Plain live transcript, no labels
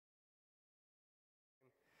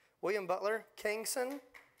William Butler, Kengsen,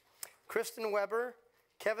 Kristin Weber,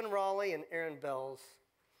 Kevin Raleigh, and Aaron Belz.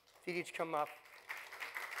 If you'd each come up,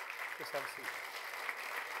 just have a seat.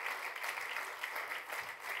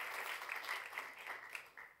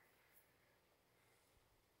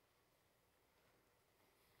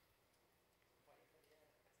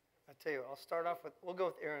 I tell you, I'll start off with, we'll go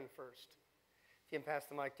with Aaron first. If you can pass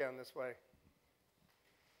the mic down this way.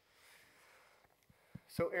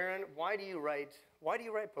 So Aaron, why do you write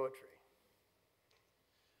poetry?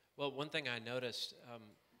 Well, one thing I noticed,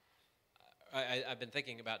 I've been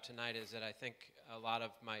thinking about tonight is that I think a lot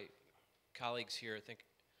of my colleagues here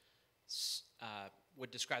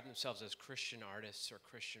would describe themselves as Christian artists or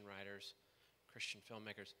Christian writers, Christian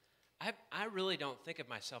filmmakers. I really don't think of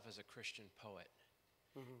myself as a Christian poet.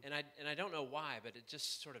 Mm-hmm. And I don't know why, but it's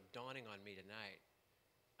just sort of dawning on me tonight.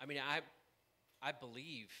 I mean, I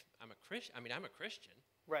believe I'm a Christian. I mean, I'm a Christian.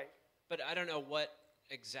 Right. But I don't know what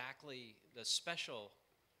exactly the special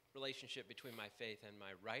relationship between my faith and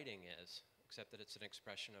my writing is, except that it's an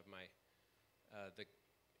expression of my the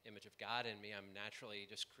image of God in me. I'm naturally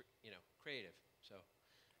just creative. So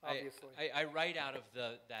obviously, I write out of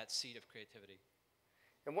that seed of creativity.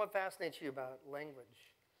 And what fascinates you about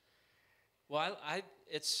language? Well,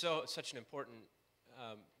 it's such an important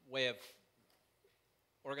way of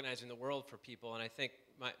organizing the world for people, and I think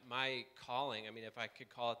my calling, I mean, if I could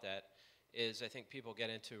call it that, is I think people get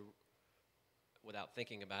into, without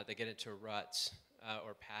thinking about it, they get into ruts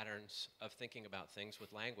or patterns of thinking about things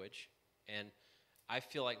with language, and I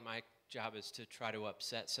feel like my job is to try to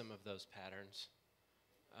upset some of those patterns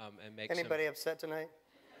and make Anybody upset tonight?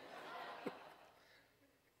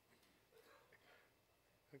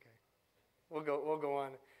 We'll go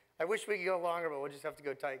on. I wish we could go longer, but we'll just have to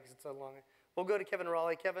go tight because it's so long. We'll go to Kevin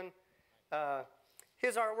Raleigh. Kevin,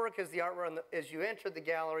 his artwork is the artwork. As you entered the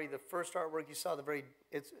gallery, the first artwork you saw,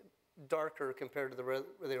 it's darker compared to the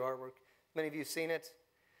regular artwork. Many of you have seen it.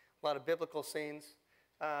 A lot of biblical scenes.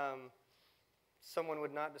 Someone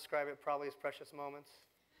would not describe it probably as precious moments.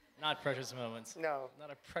 Not precious moments. No.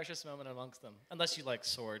 Not a precious moment amongst them, unless you like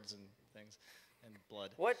swords and things and blood.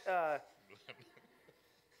 What?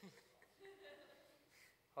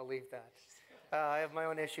 I'll leave that. I have my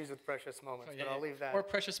own issues with precious moments, but I'll leave that. Or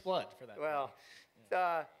precious blood, for that. Well,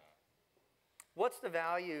 what's the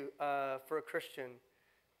value for a Christian?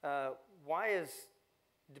 Why is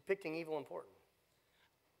depicting evil important?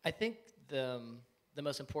 I think the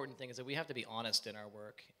most important thing is that we have to be honest in our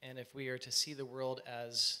work, and if we are to see the world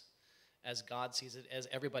as God sees it, as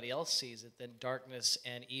everybody else sees it, then darkness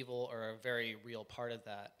and evil are a very real part of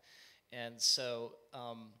that. And so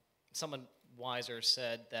someone wiser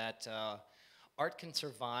said that art can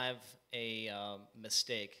survive a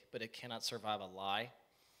mistake, but it cannot survive a lie.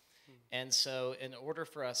 And so in order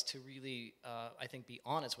for us to really, I think, be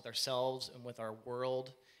honest with ourselves and with our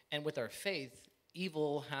world and with our faith,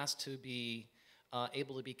 evil has to be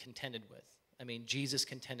able to be contended with. I mean, Jesus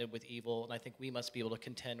contended with evil, and I think we must be able to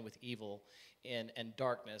contend with evil and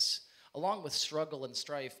darkness, along with struggle and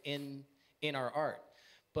strife in our art.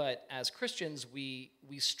 But as Christians, we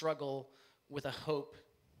struggle with a hope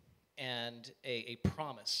and a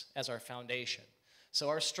promise as our foundation. So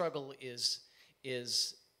our struggle is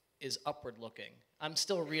upward looking. I'm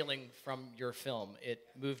still reeling from your film. It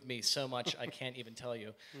moved me so much I can't even tell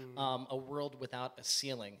you. A world without a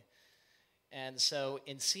ceiling. And so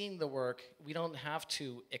in seeing the work, we don't have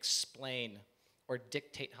to explain or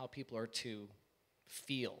dictate how people are to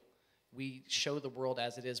feel. We show the world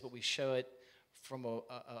as it is, but we show it from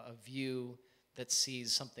a view that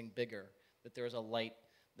sees something bigger, that there is a light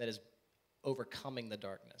that is overcoming the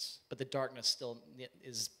darkness. But the darkness still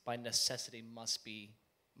is, by necessity, must be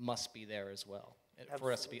there as well. Absolutely.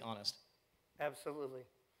 For us to be honest. Absolutely.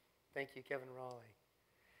 Thank you, Kevin Raleigh.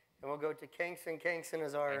 And we'll go to Kengsen. Kengsen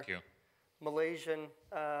is our Malaysian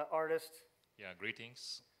artist. Yeah,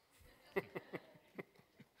 greetings.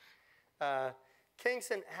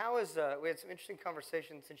 Kengsen, how is, we had some interesting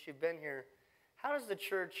conversations since you've been here. How does the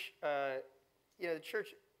church, the church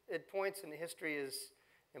at points in history has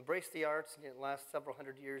embraced the arts, and in the last several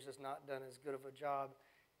hundred years has not done as good of a job.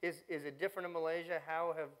 Is it different in Malaysia?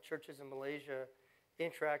 How have churches in Malaysia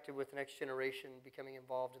interacted with the next generation becoming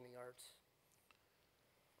involved in the arts?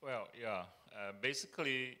 Well, yeah,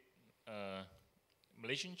 basically,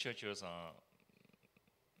 Malaysian churches are,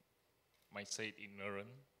 might say, ignorant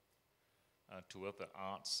toward the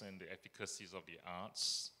arts and the efficacies of the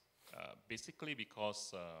arts, basically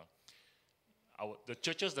because the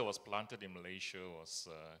churches that was planted in Malaysia was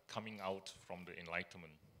coming out from the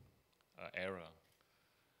Enlightenment era,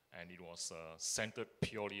 and it was centered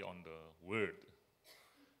purely on the word.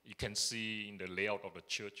 you can see in the layout of the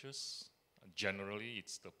churches, generally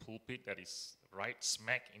it's the pulpit that is right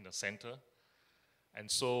smack in the center.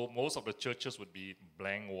 And so most of the churches would be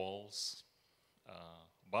blank walls.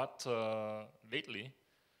 But lately,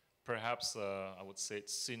 perhaps I would say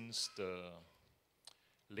since the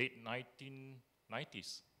late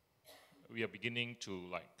 1990s, we are beginning to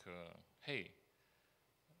hey,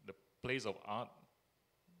 the place of art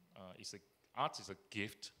art is a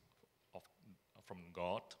gift from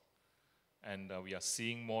God, and we are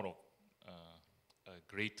seeing more of a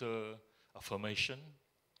greater affirmation,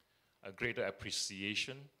 a greater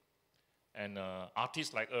appreciation, and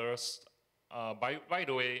artists like us. By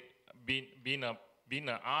the way, being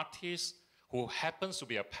an artist who happens to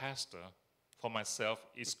be a pastor, for myself,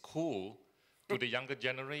 is cool to the younger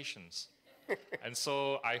generations. And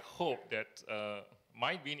so I hope that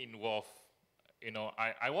my being involved,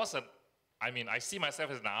 I see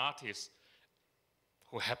myself as an artist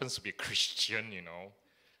who happens to be a Christian,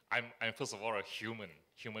 I'm first of all a human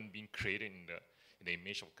being created in the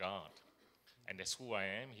image of God. And that's who I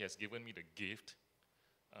am. He has given me the gift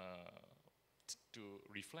to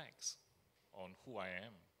reflect on who I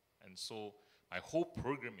am. And so my whole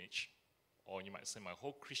pilgrimage, or you might say my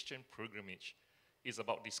whole Christian pilgrimage, is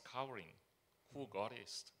about discovering who God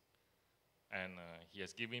is. And he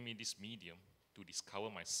has given me this medium to discover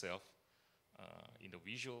myself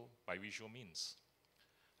by visual means.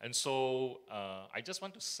 And so I just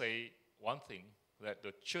want to say one thing, that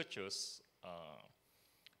the churches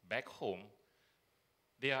back home,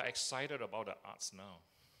 they are excited about the arts now.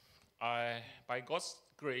 By God's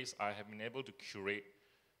grace, I have been able to curate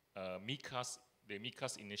the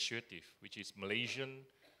MICAS initiative, which is Malaysian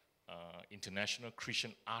International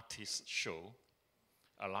Christian Artists Show,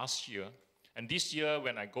 last year. And this year,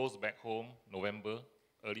 when I goes back home,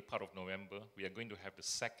 early part of November, we are going to have the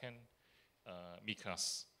second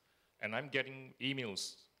MICAS. And I'm getting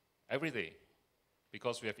emails every day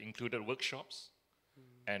because we have included workshops,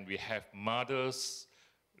 and we have mothers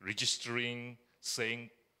registering, saying,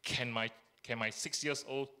 can my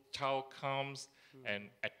 6-year-old child comes and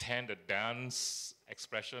attend a dance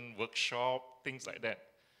expression workshop, things like that.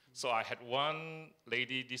 So I had one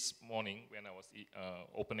lady this morning when I was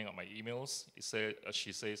opening up my emails.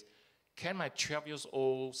 She says, can my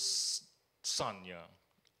 12-year-old son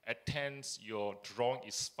attends your Drawing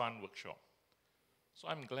is Fun workshop? So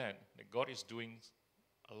I'm glad that God is doing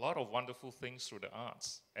a lot of wonderful things through the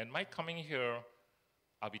arts. And my coming here,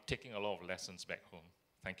 I'll be taking a lot of lessons back home.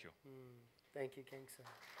 Thank you. Thank you, Kengsen.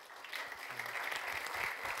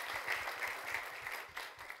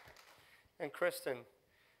 And Kristin,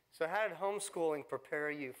 so how did homeschooling prepare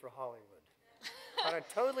you for Hollywood? On a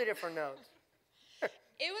totally different note.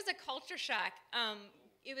 It was a culture shock.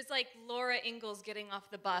 It was like Laura Ingalls getting off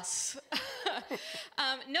the bus.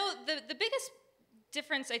 No, the biggest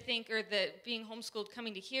difference, I think, or the being homeschooled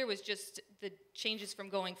coming to here was just the changes from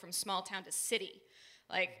going from small town to city.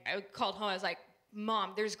 Like, I called home, I was like,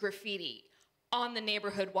 Mom, there's graffiti on the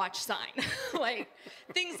neighborhood watch sign. Like,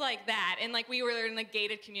 things like that. And like, we were in a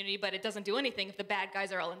gated community, but it doesn't do anything if the bad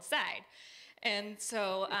guys are all inside. And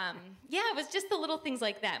so, yeah, it was just the little things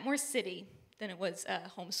like that, more city than it was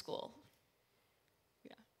homeschool.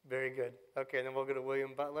 Yeah. Very good. Okay, and then we'll go to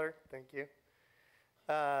William Butler. Thank you.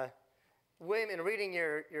 William, in reading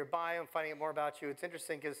your bio and finding out more about you, it's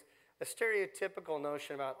interesting because a stereotypical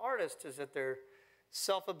notion about artists is that they're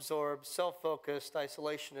self-absorbed, self-focused,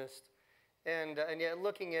 isolationist. And yet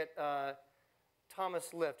looking at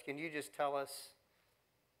Thomas Lift, can you just tell us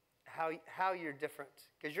how you're different?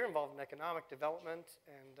 Because you're involved in economic development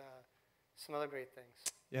and some other great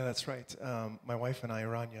things. Yeah, that's right. My wife and I,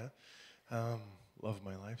 Rania, love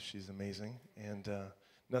my life. She's amazing. And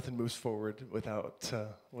nothing moves forward without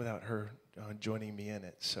her joining me in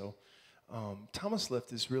it. So Thomas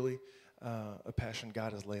Lift is really a passion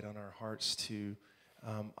God has laid on our hearts to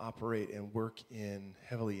operate and work in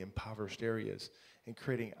heavily impoverished areas and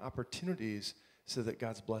creating opportunities so that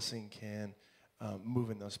God's blessing can move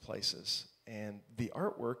in those places. And the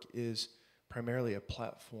artwork is primarily a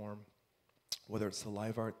platform, whether it's the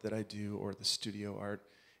live art that I do or the studio art,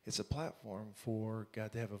 it's a platform for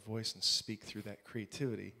God to have a voice and speak through that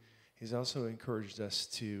creativity. He's also encouraged us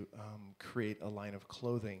to create a line of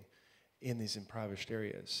clothing in these impoverished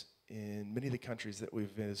areas. In many of the countries that we've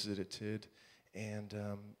visited, and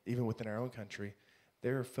even within our own country,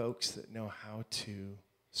 there are folks that know how to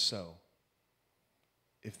sew.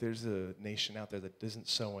 If there's a nation out there that isn't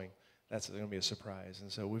sewing, that's going to be a surprise.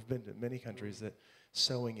 And so we've been to many countries that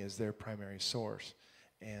sewing is their primary source,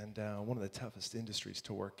 and one of the toughest industries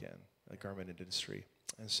to work in, the garment industry.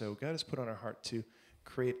 And so God has put on our heart to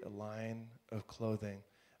create a line of clothing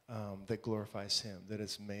that glorifies Him, that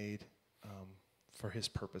is made for His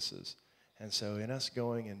purposes. And so in us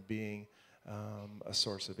going and being a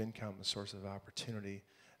source of income, a source of opportunity,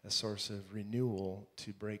 a source of renewal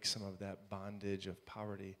to break some of that bondage of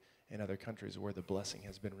poverty in other countries where the blessing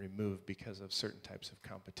has been removed because of certain types of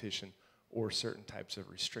competition or certain types of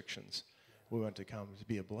restrictions. We want to come to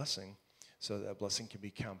be a blessing so that blessing can be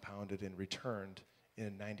compounded and returned in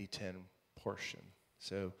a 90-10 portion.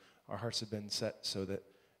 So our hearts have been set so that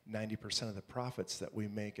 90% of the profits that we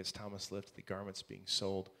make as Thomas lifts the garments being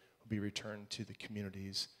sold will be returned to the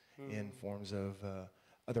communities in forms of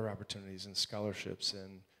other opportunities and scholarships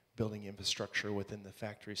and building infrastructure within the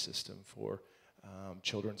factory system for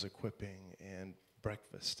children's equipping and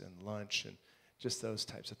breakfast and lunch and just those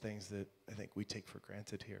types of things that I think we take for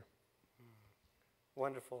granted here.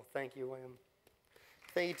 Wonderful. Thank you, William.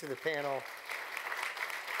 Thank you to the panel.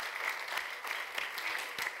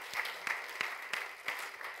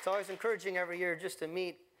 It's always encouraging every year just to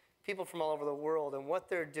meet people from all over the world and what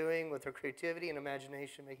they're doing with their creativity and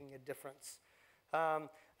imagination, making a difference. I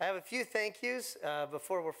have a few thank yous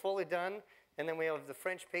before we're fully done, and then we have the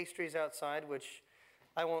French pastries outside, which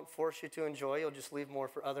I won't force you to enjoy. You'll just leave more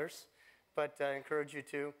for others, but I encourage you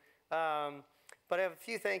to. But I have a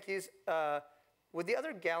few thank yous. Would the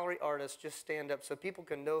other gallery artists just stand up so people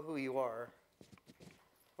can know who you are?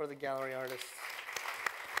 Or the gallery artists?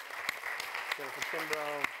 Jennifer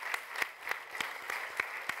Kimbrough.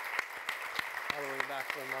 All the way back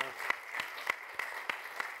to the mark.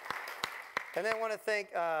 And then I want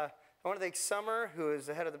to thank Summer, who is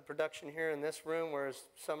the head of the production here in this room. Where is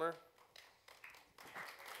Summer?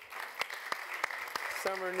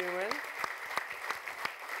 Summer Newman.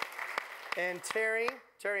 And Terry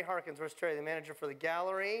Harkins. Where's Terry? The manager for the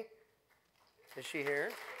gallery. Is she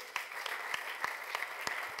here?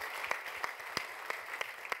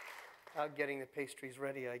 Out getting the pastries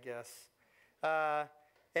ready, I guess.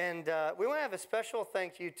 And we want to have a special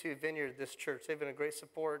thank you to Vineyard, this church. They've been a great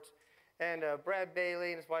support. And Brad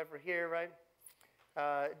Bailey and his wife are here, right?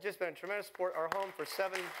 Just been a tremendous support. Our home for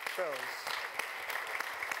 7 shows.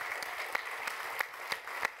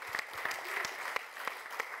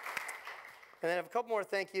 And then I have a couple more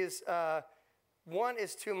thank yous. One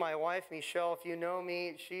is to my wife, Michelle. If you know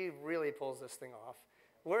me, she really pulls this thing off.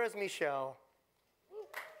 Where is Michelle?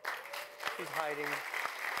 She's hiding.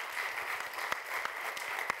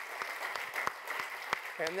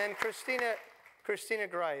 And then Christina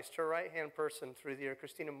Greist, her right-hand person through the year.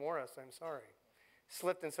 Christina Morris, I'm sorry.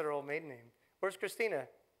 Slipped and said her old maiden name. Where's Christina?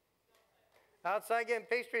 Outside getting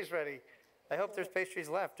pastries ready. I hope there's pastries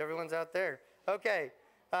left. Everyone's out there. Okay.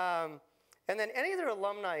 And then any other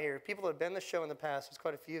alumni here, people that have been to the show in the past, there's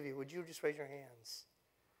quite a few of you. Would you just raise your hands?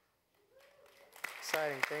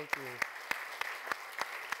 Exciting. Thank you.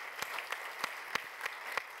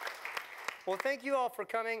 Well, thank you all for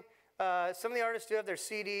coming. Some of the artists do have their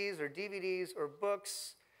CDs or DVDs or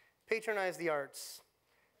books. Patronize the arts.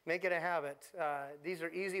 Make it a habit. These are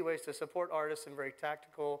easy ways to support artists in very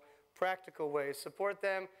tactical, practical ways. Support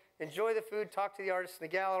them. Enjoy the food. Talk to the artists in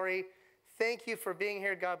the gallery. Thank you for being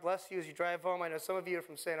here. God bless you as you drive home. I know some of you are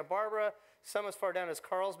from Santa Barbara, some as far down as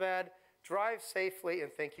Carlsbad. Drive safely,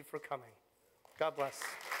 and thank you for coming. God bless.